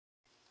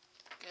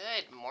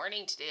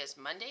morning. Today is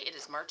Monday. It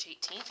is March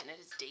 18th and it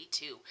is day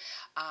 2.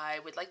 I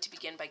would like to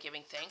begin by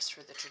giving thanks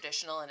for the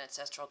traditional and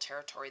ancestral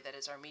territory that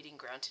is our meeting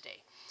ground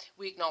today.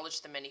 We acknowledge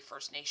the many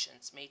First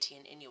Nations, Métis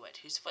and Inuit,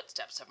 whose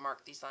footsteps have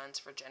marked these lands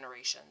for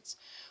generations.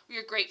 We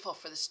are grateful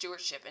for the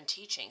stewardship and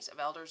teachings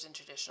of elders and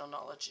traditional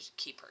knowledge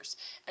keepers,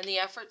 and the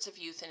efforts of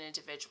youth and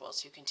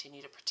individuals who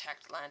continue to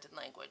protect land and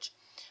language.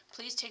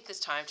 Please take this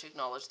time to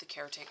acknowledge the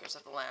caretakers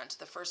of the land,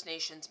 the First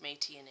Nations,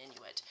 Métis and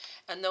Inuit,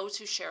 and those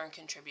who share and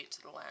contribute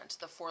to the land,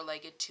 the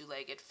four-legged,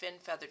 two-legged,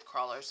 fin-feathered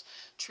crawlers,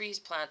 trees,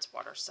 plants,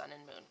 water, sun,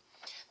 and moon.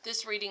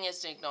 This reading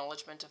is an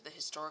acknowledgement of the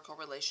historical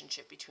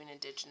relationship between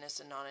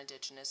Indigenous and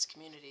non-Indigenous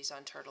communities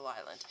on Turtle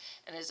Island,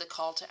 and is a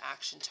call to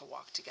action to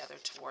walk together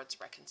towards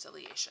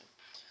reconciliation.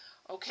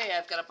 Okay,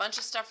 I've got a bunch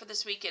of stuff for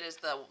this week. It is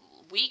the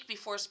week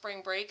before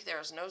spring break.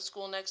 There is no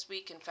school next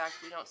week. In fact,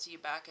 we don't see you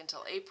back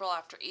until April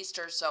after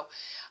Easter. So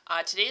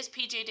today is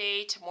PJ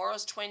Day.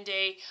 Tomorrow's Twin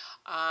Day.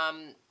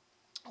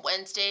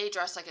 Wednesday,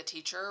 dress like a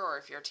teacher, or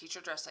if you're a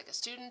teacher, dress like a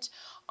student.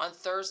 On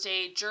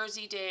Thursday,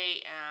 Jersey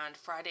Day, and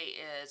Friday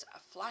is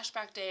a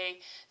flashback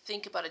day.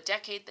 Think about a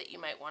decade that you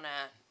might want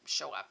to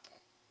show up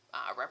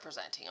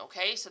representing,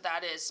 okay? So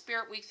that is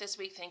Spirit Week this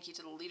week. Thank you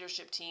to the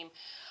leadership team.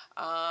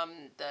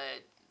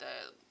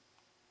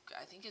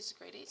 I think it's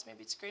grade 8s,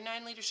 maybe it's grade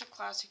 9 leadership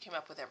class who came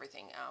up with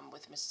everything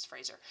with Mrs.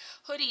 Fraser.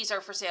 Hoodies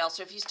are for sale,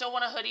 so if you still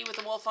want a hoodie with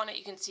a wolf on it,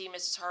 you can see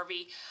Mrs.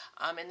 Harvey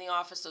in the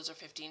office. Those are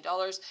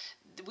 $15.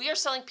 We are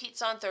selling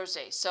pizza on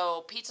Thursday,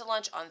 so pizza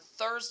lunch on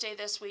Thursday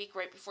this week,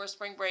 right before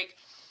spring break.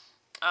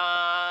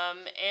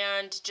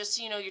 And just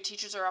so you know, your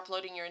teachers are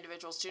uploading your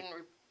individual student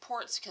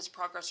reports because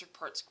progress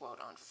reports go out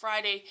on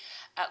Friday.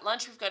 At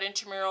lunch, we've got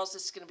intramurals.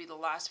 This is going to be the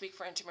last week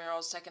for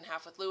intramurals, second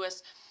half with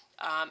Lewis.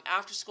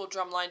 After school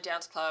drumline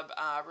dance club,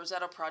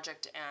 Rosetta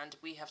Project, and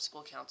we have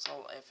school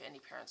council if any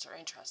parents are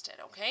interested,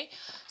 okay?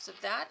 So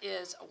that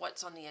is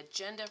what's on the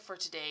agenda for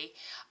today.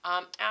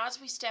 As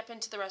we step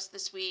into the rest of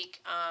this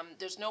week,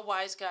 there's no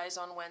Wise Guys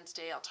on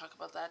Wednesday. I'll talk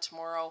about that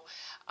tomorrow.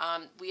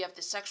 We have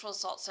the Sexual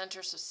Assault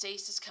Center, so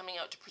SACE is coming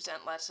out to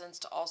present lessons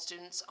to all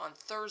students on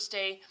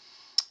Thursday.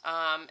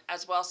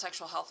 As well,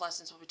 sexual health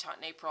lessons will be taught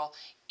in April.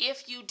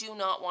 If you do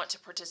not want to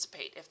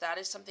participate, if that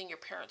is something your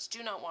parents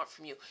do not want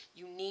from you,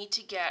 you need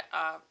to get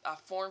a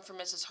form from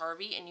Mrs.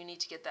 Harvey, and you need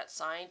to get that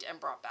signed and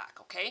brought back,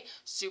 okay?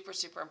 Super,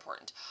 super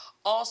important.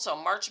 Also,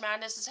 March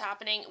Madness is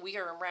happening. We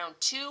are in round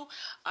 2.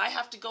 I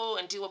have to go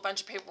and do a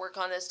bunch of paperwork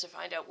on this to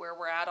find out where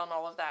we're at on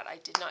all of that. I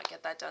did not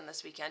get that done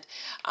this weekend,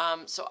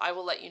 so I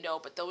will let you know.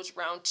 But those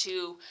round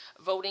 2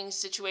 voting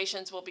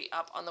situations will be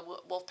up on the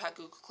Wolfpack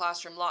Google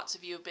Classroom. Lots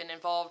of you have been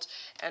involved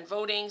and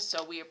voting,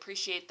 so we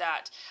appreciate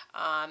that,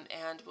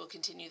 and we'll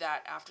continue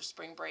that after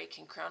spring break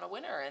and crown a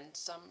winner, and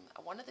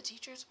one of the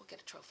teachers will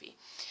get a trophy.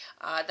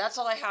 That's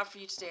all I have for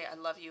you today. I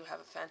love you. Have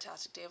a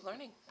fantastic day of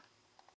learning.